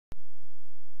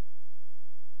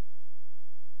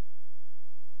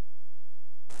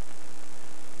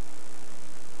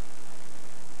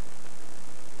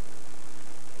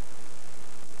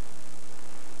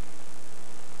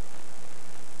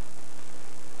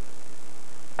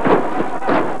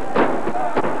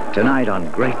Tonight on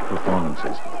Great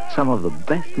Performances, some of the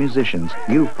best musicians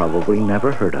you've probably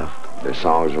never heard of. Their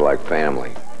songs are like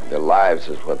family. Their lives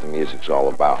is what the music's all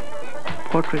about.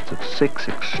 Portraits of 6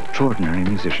 extraordinary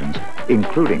musicians,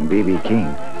 including B.B. King,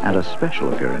 and a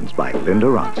special appearance by Linda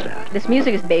Ronstadt. This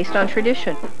music is based on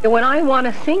tradition. When I want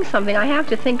to sing something, I have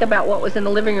to think about what was in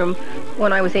the living room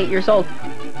when I was 8 years old.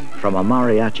 From a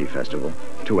mariachi festival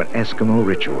to an Eskimo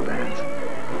ritual dance.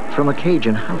 From a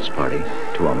Cajun house party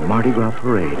to a Mardi Gras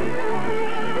parade.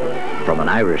 From an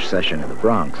Irish session in the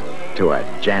Bronx to a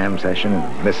jam session in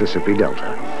the Mississippi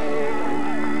Delta.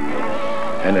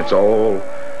 And it's all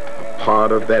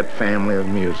part of that family of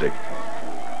music.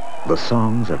 The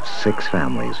songs of 6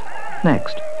 families.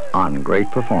 Next on Great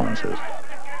Performances.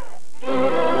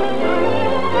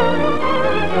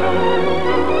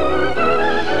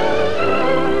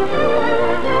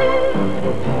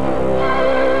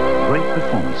 Great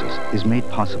Performances is made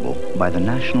possible by the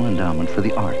National Endowment for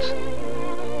the Arts,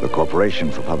 the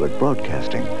Corporation for Public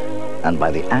Broadcasting, and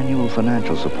by the annual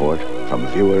financial support from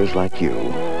viewers like you,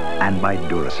 and by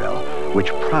Duracell,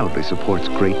 which proudly supports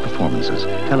Great Performances,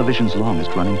 television's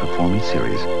longest-running performance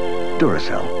series.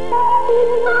 Duracell,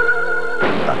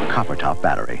 the copper-top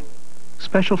battery.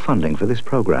 Special funding for this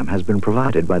program has been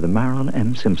provided by the Marilyn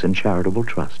M. Simpson Charitable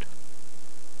Trust.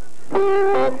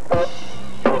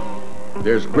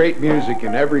 There's great music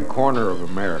in every corner of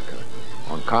America,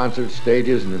 on concert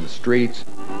stages and in the streets,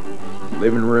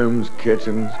 living rooms,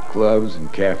 kitchens, clubs,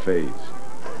 and cafes.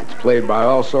 It's played by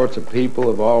all sorts of people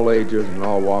of all ages and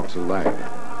all walks of life.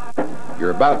 You're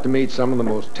about to meet some of the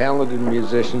most talented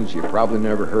musicians you probably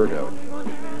never heard of,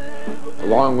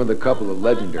 along with a couple of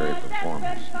legendary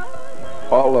performers.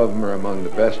 All of them are among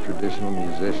the best traditional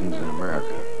musicians in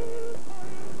America.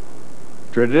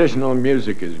 Traditional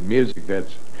music is music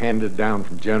that's handed down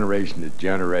from generation to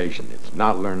generation. It's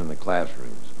not learned in the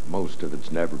classrooms. Most of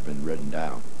it's never been written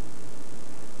down.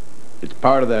 It's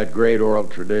part of that great oral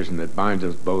tradition that binds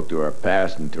us both to our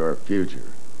past and to our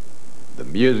future. The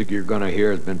music you're going to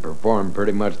hear has been performed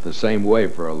pretty much the same way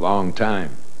for a long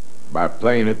time. By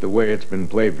playing it the way it's been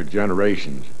played for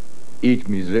generations, each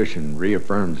musician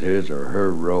reaffirms his or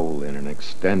her role in an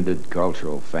extended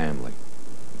cultural family.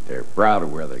 They're proud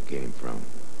of where they came from.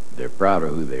 They're proud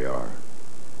of who they are.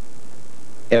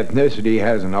 Ethnicity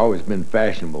hasn't always been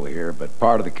fashionable here, but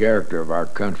part of the character of our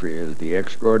country is the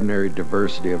extraordinary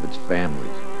diversity of its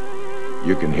families.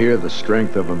 You can hear the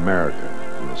strength of America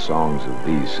in the songs of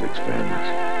these 6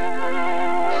 families.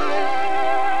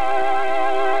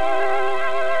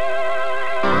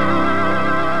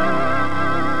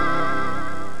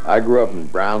 I grew up in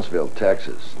Brownsville,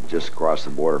 Texas, just across the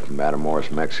border from Matamoros,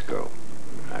 Mexico.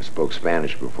 I spoke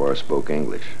Spanish before I spoke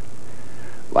English.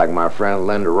 Like my friend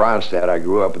Linda Ronstadt, I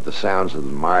grew up with the sounds of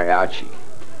the mariachi.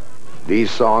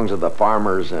 These songs of the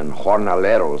farmers and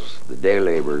jornaleros, the day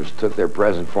laborers, took their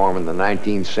present form in the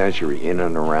 19th century in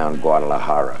and around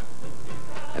Guadalajara.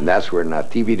 And that's where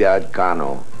Natividad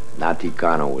Cano, Nati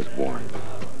Cano, was born.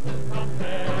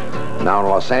 Now in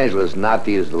Los Angeles,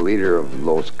 Nati is the leader of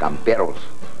Los Camperos,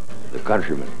 the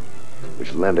countrymen,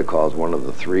 which Linda calls one of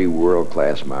the 3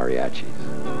 world-class mariachis.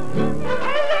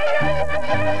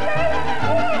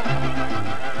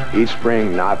 Each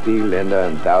spring, Nati, Linda,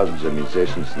 and thousands of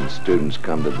musicians and students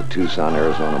come to the Tucson,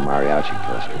 Arizona Mariachi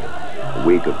Festival, a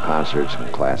week of concerts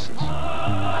and classes.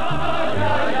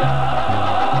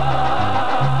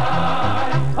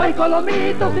 Ay,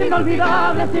 colomitos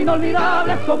inolvidables,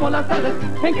 inolvidables como las tardes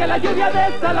en que la lluvia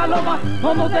desde la loma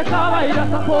no nos dejaba ir a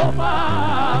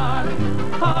Zapopan.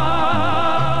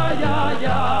 Ay, ay,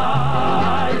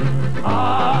 ay, ay,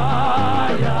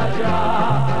 ay, ay.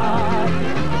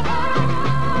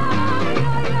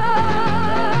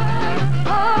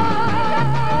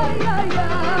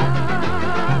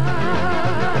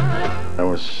 I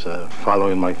was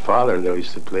following my father. They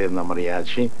used to play in the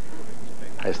mariachi.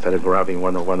 I started grabbing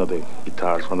one of the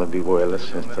guitars, one of the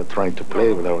vihuelas, and started trying to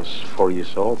play when I was 4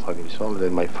 years old, 5 years old.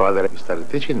 Then my father started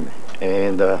teaching me,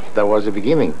 and that was the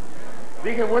beginning.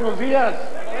 Dije buenos días.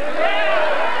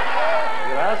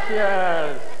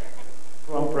 Gracias.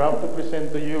 I'm proud to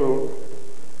present to you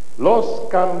Los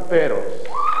Camperos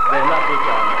de Nati,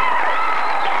 Cano.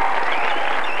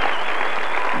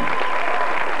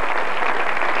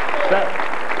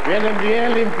 Vienen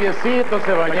bien limpiecitos,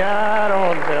 se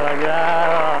bañaron.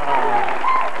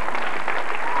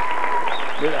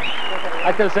 Mira, ahí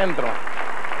está el centro.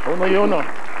 1 y 1.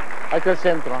 Ahí está el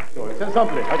centro. Es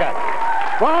ensamble, acá.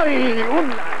 Voy,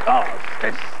 1, 2,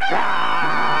 3.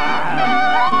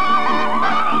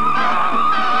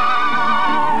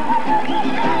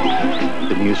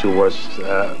 The music was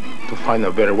to find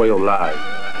a better way of life.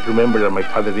 remember that my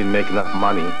father didn't make enough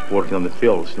money working on the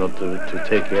fields, to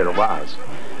take care of us.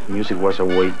 Music was a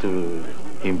way to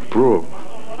improve.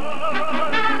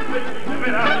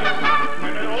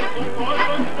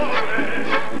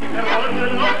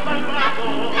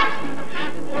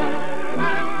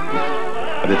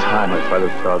 At the time, my father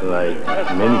thought, like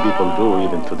many people do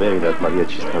even today, that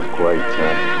mariachi is not quite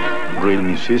a real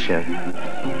musician.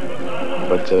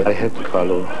 But I had to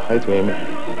follow my dream.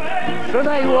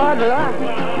 Suena igual, ¿verdad?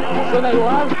 Suena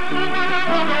igual.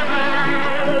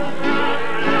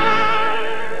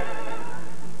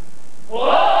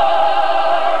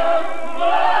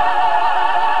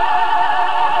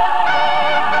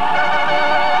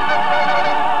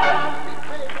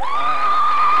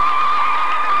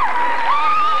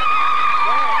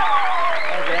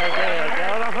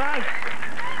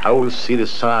 I will see the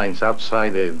signs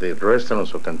outside the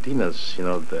restaurants or cantinas,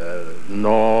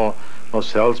 no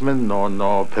salesmen,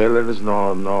 no peddlers,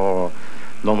 no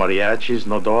mariachis,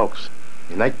 no dogs.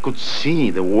 And I could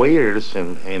see the waiters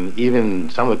and even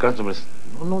some of the customers,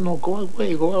 no, go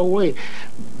away.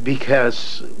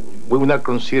 Because we were not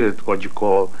considered what you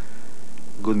call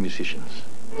good musicians.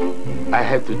 I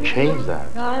had to change that.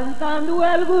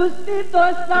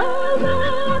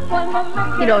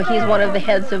 He's one of the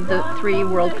heads of the 3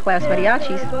 world-class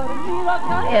mariachis.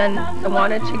 And I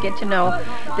wanted to get to know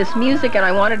this music, and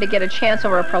I wanted to get a chance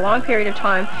over a prolonged period of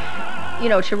time,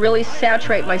 to really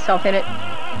saturate myself in it.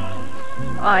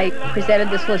 I presented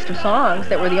this list of songs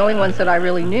that were the only ones that I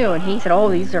really knew, and he said, oh,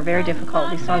 these are very difficult,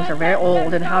 these songs are very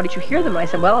old, and how did you hear them? I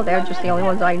said, well, they're just the only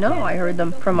ones I know. I heard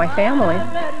them from my family.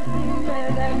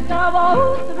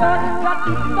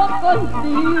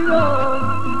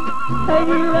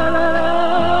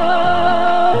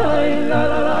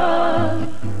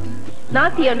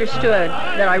 Nati understood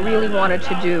that I really wanted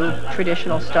to do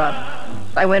traditional stuff.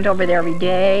 I went over there every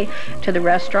day to the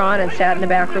restaurant and sat in the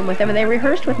back room with them, and they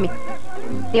rehearsed with me.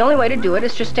 The only way to do it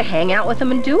is just to hang out with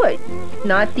them and do it.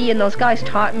 Nati and those guys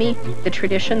taught me the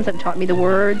traditions and taught me the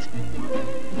words.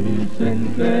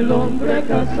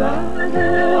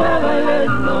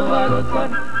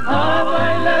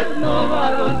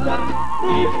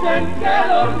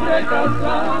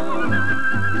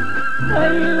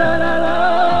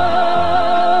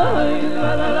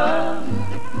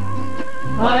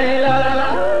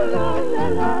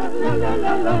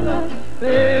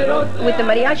 With the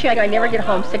mariachi, I never get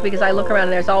homesick because I look around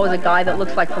and there's always a guy that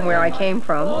looks like from where I came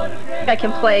from. I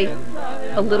can play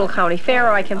a little county fair,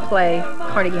 or I can play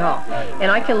Carnegie Hall. And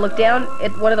I can look down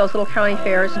at one of those little county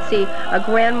fairs and see a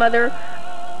grandmother,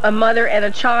 a mother, and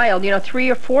a child, 3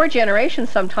 or 4 generations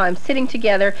sometimes, sitting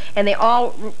together, and they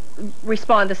all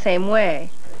respond the same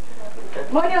way.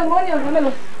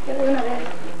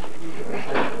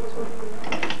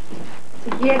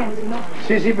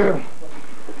 Sí, pero...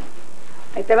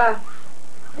 Ahí te va.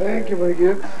 Thank you, very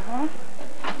good.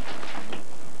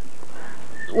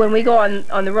 When we go on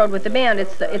the road with the band,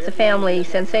 it's a family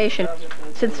sensation.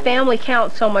 Since family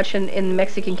counts so much in the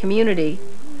Mexican community,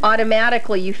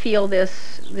 automatically you feel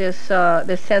this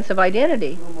sense of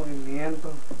identity.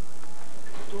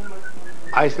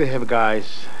 I still have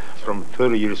guys from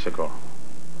 30 years ago.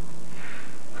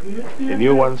 The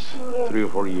new ones, 3 or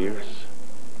 4 years.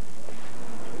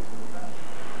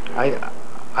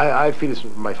 I feel it's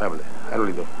my family. I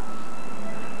really do.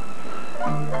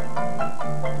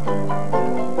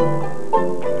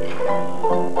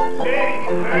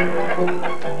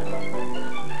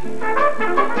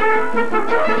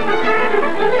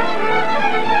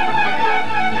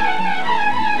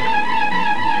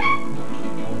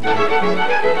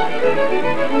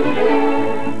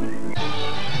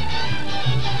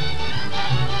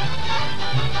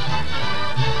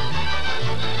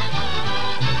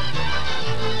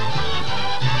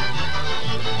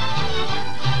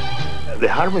 The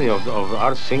harmony of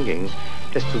our singing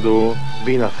has to do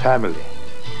being a family.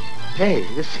 Hey,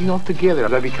 let's sing all together.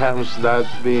 That becomes that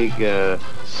big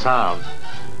sound.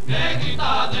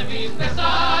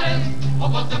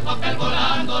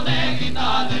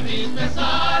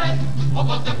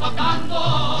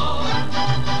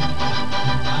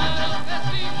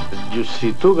 You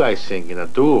see 2 guys singing a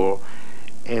duo,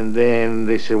 and then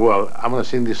they say, well, I'm going to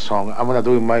sing this song. I'm going to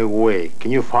do it my way.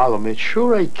 Can you follow me?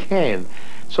 Sure, I can.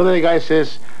 So then the guy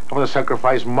says, I'm going to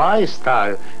sacrifice my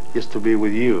style just to be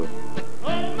with you.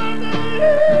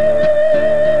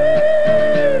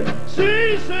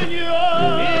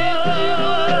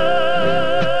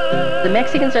 The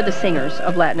Mexicans are the singers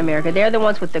of Latin America. They're the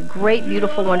ones with the great,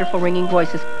 beautiful, wonderful ringing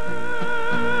voices.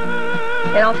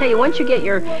 And I'll tell you, once you get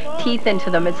your teeth into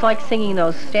them, it's like singing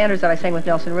those standards that I sang with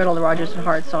Nelson Riddle, the Rodgers and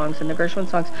Hart songs and the Gershwin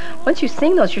songs. Once you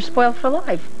sing those, you're spoiled for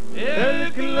life. They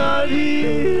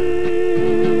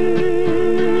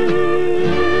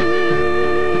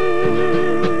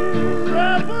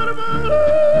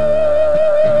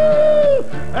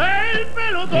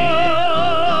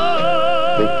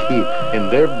keep in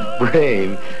their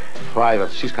brain 500 or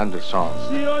 600 songs.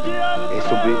 It's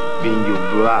to be in your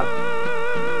blood.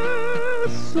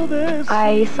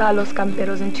 I saw Los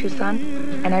Camperos in Tucson,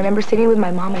 and I remember sitting with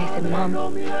my mom, and I said, Mom,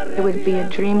 it would be a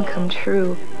dream come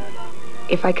true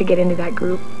if I could get into that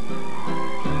group.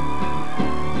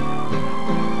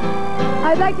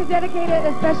 I'd like to dedicate it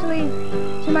especially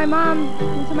to my mom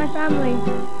and to my family.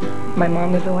 My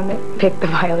mom was the one that picked the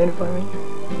violin for me.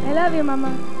 I love you,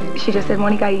 Mama. She just said,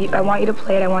 Monica, I want you to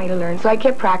play it, I want you to learn. So I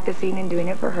kept practicing and doing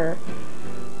it for her.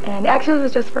 And actually it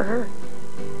was just for her.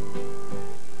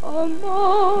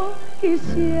 Como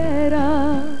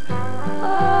quisiera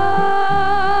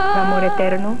Amor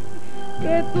Eterno.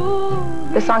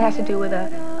 The song has to do with a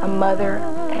mother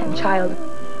and child.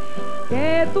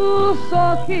 My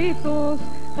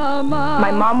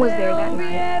mom was there that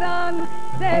night,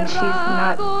 and she's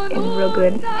not in real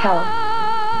good health.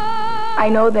 I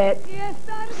know that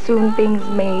soon things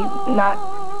may not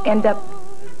end up,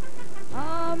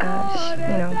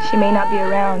 she may not be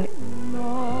around.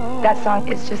 That song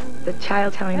is just the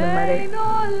child telling the mother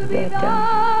that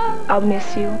I'll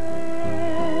miss you.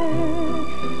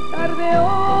 Tarde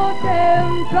o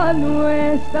temprano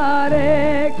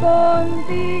estaré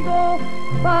contigo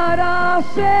para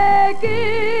seguir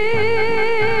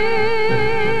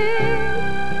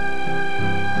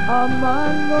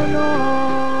amándonos.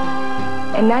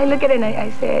 And I look at it and I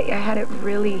say I had it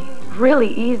really, really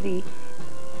easy.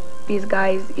 These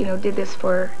guys, did this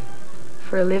for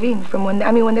a living from when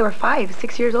they were 5,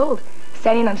 6 years old,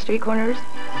 standing on street corners.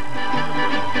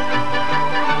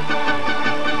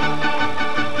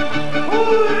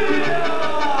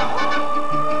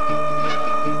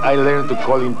 I learned to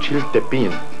call him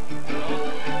Chiltepin.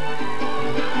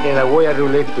 In a way I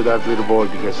relate to that little boy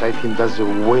because I think that's the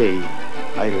way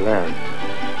I learned.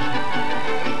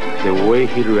 The way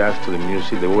he reacts to the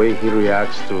music, the way he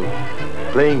reacts to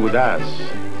playing with us,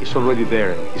 it's already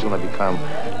there. He's going to become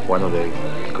one of the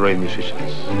great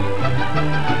musicians.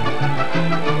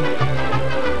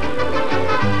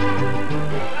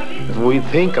 We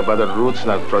think about our roots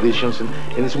and our traditions, and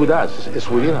it's with us, it's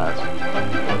within us.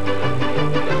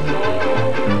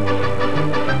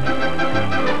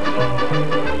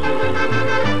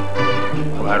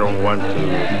 I don't want to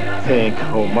think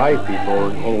how my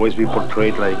people always be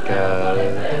portrayed like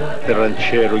the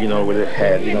ranchero, with the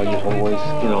head, just always,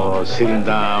 sitting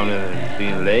down and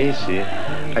being lazy.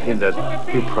 I think that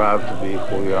we're proud to be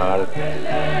who we are.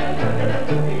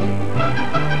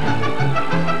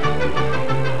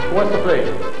 Who wants to play?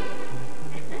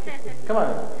 Come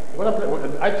on. Wanna play?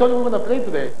 I told you we're going to play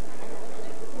today.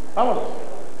 Vámonos.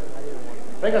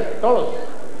 Venga, todos.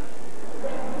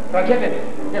 Ranchete.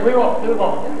 Here we go.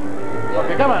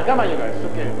 Okay, come on, you guys.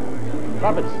 Okay.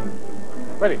 Roberts.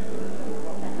 Ready?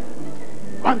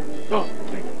 1, 2, 3.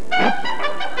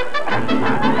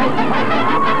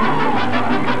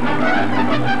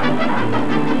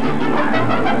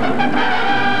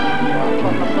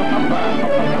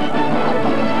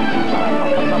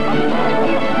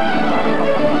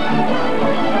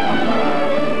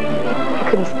 I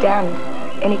couldn't stand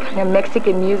any kind of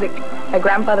Mexican music. My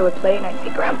grandfather would play it, and I'd say,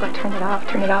 Grandpa, turn it off,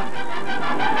 turn it off.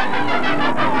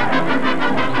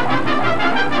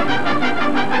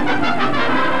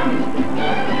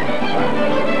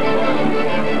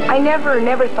 I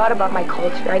never thought about my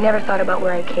culture. I never thought about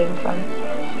where I came from.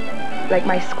 Like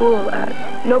my school,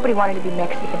 nobody wanted to be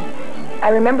Mexican. I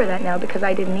remember that now because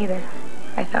I didn't either.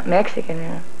 I thought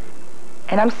Mexican,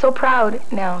 And I'm so proud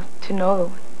now to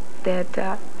know that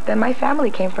that my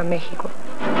family came from Mexico.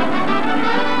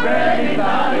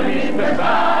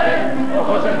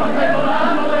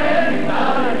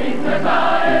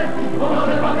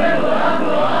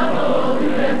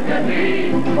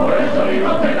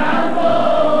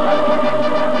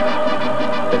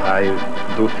 I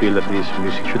do feel that this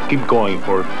music should keep going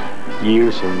for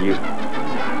years and years.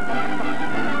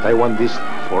 I want this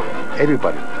for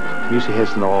everybody. Music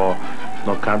has no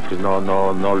countries, no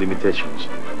limitations.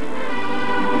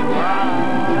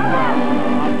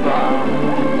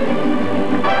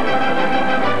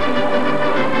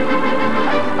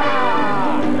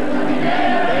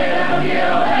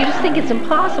 You just think it's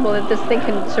impossible that this thing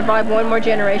can survive one more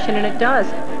generation, and it does.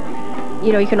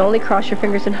 You can only cross your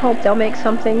fingers and hope they'll make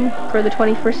something for the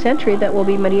 21st century that will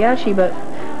be mariachi, but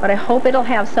but I hope it'll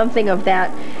have something of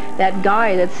that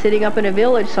guy that's sitting up in a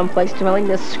village someplace playing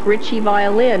this scritchy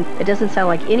violin. It doesn't sound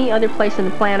like any other place on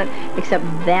the planet except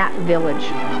that village.